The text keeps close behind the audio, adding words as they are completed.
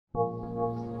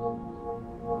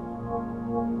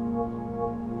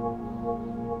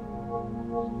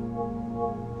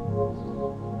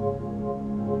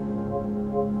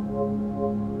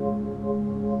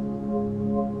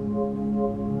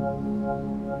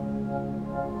The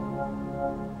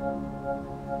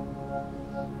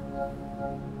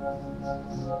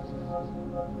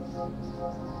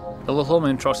Loch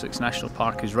Lomond the Trossachs National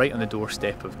Park is right on the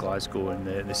doorstep of Glasgow in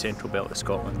the central belt of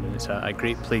Scotland, and it's a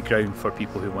great playground for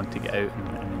people who want to get out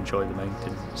and enjoy the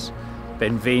mountains.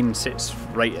 But Vane sits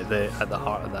right at the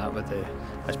heart of that,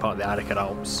 as part of the Arrochar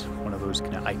Alps, one of those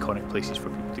kind of iconic places for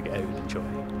people to get out and enjoy.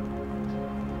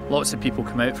 Lots of people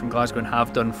come out from Glasgow and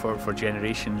have done for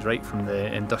generations, right from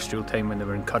the industrial time when they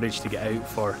were encouraged to get out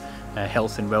for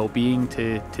health and well-being,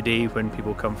 to today when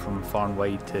people come from far and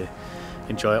wide to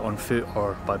enjoy it on foot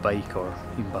or by bike or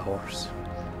even by horse.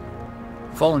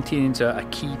 Volunteering is a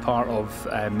key part of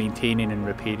maintaining and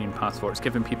repairing pathworks,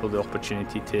 giving people the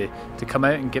opportunity to come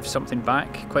out and give something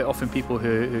back. Quite often people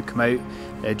who come out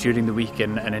during the week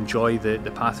and enjoy the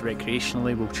path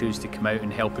recreationally will choose to come out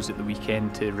and help us at the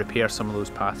weekend to repair some of those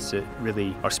paths that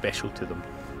really are special to them.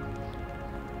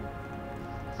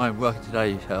 I'm working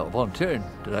today, volunteering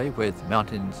today with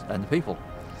Mountains and the People.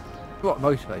 What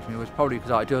motivates me was probably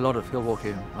because I do a lot of hill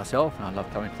walking myself, and I love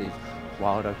coming to these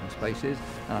wild open spaces,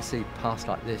 and I see paths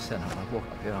like this and I walk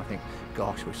up here and I think,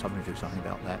 gosh, wish somebody would do something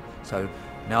about that. So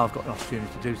now I've got an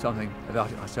opportunity to do something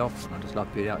about it myself, and I just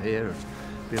love being out here and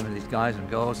being with these guys and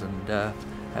girls and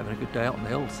having a good day out on the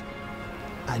hills.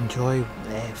 I enjoy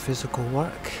physical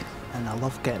work, and I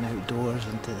love getting outdoors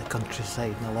into the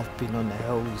countryside, and I love being on the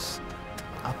hills.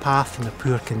 A path in a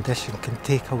poor condition can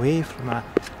take away from a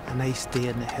nice day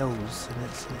in the hills, and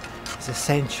it's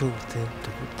essential to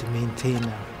maintain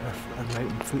our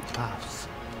mountain footpaths.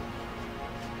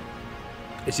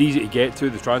 It's easy to get to,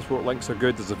 the transport links are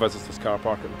good, there's a visitors car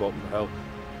park at the bottom of the hill.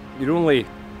 You're only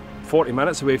 40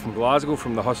 minutes away from Glasgow,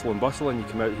 from the hustle and bustle, and you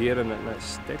come out here and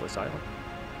it's deadly silent.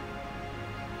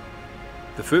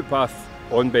 The footpath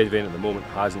on Bed Vane at the moment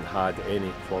hasn't had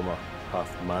any form of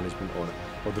path management on it.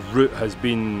 Well, the route has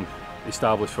been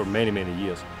established for many, many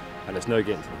years, and it's now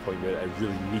getting to the point where it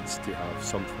really needs to have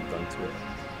something done to it.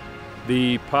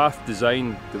 The path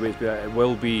design, the way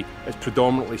it's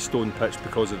predominantly stone pitched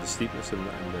because of the steepness and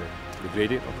the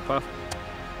gradient of the path.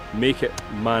 Make it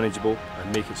manageable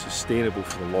and make it sustainable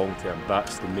for the long term,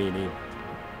 that's the main aim.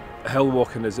 Hill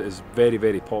walking is very,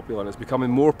 very popular, and it's becoming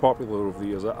more popular over the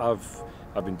years.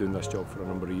 I've been doing this job for a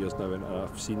number of years now, and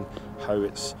I've seen how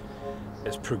it's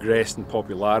progressed in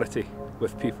popularity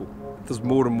with people. There's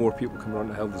more and more people coming around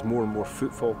the hill, there's more and more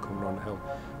footfall coming around the hill.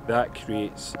 That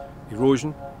creates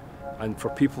erosion, and for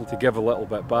people to give a little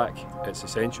bit back, it's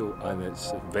essential and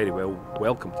it's very well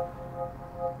welcomed.